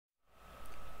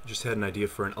Just had an idea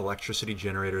for an electricity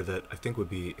generator that I think would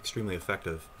be extremely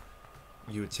effective.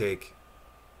 You would take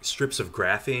strips of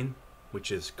graphene,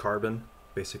 which is carbon,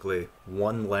 basically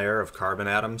one layer of carbon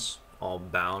atoms, all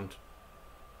bound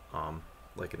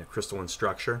like in a crystalline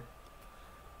structure.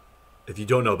 If you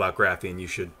don't know about graphene, you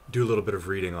should do a little bit of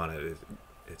reading on it.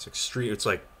 It's extreme. It's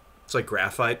like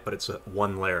graphite, but it's a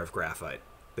one layer of graphite.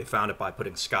 They found it by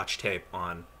putting Scotch tape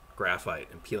on graphite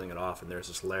and peeling it off, and there's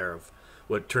this layer of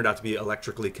what turned out to be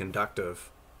electrically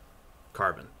conductive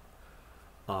carbon.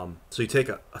 So you take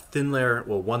a thin layer,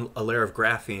 well, a layer of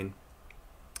graphene,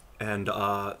 and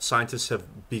scientists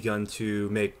have begun to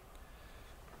make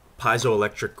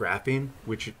piezoelectric graphene,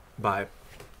 which by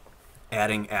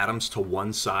adding atoms to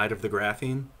one side of the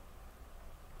graphene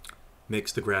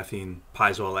makes the graphene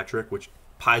piezoelectric, which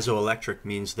piezoelectric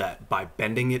means that by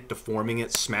bending it, deforming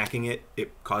it, smacking it,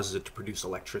 it causes it to produce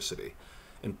electricity.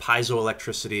 And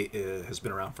piezoelectricity has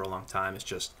been around for a long time. It's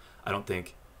just, I don't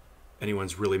think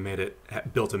anyone's really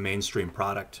built a mainstream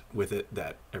product with it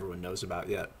that everyone knows about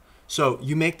yet. So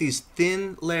you make these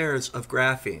thin layers of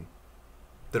graphene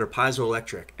that are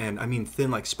piezoelectric, and I mean thin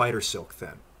like spider silk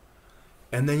thin.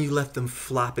 And then you let them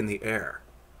flop in the air.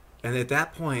 And at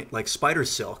that point, like spider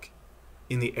silk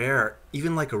in the air,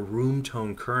 even like a room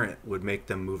tone current would make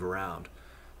them move around.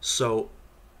 So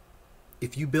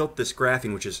if you built this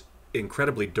graphene, which is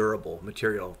incredibly durable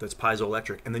material that's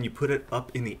piezoelectric, and then you put it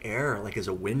up in the air like as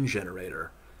a wind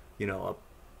generator, up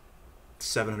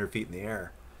 700 feet in the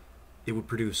air, it would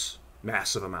produce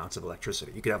massive amounts of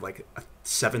electricity. You could have like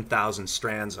 7,000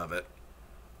 strands of it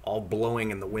all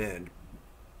blowing in the wind,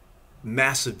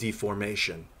 massive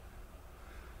deformation,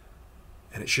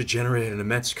 and it should generate an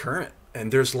immense current.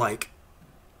 And there's like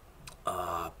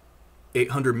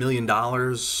 $800 million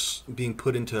being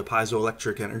put into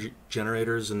piezoelectric energy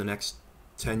generators in the next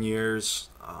 10 years.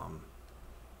 I'm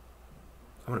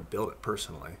going to build it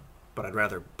personally, but I'd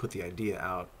rather put the idea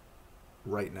out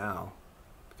right now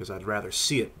because I'd rather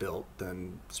see it built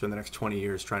than spend the next 20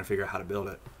 years trying to figure out how to build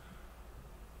it.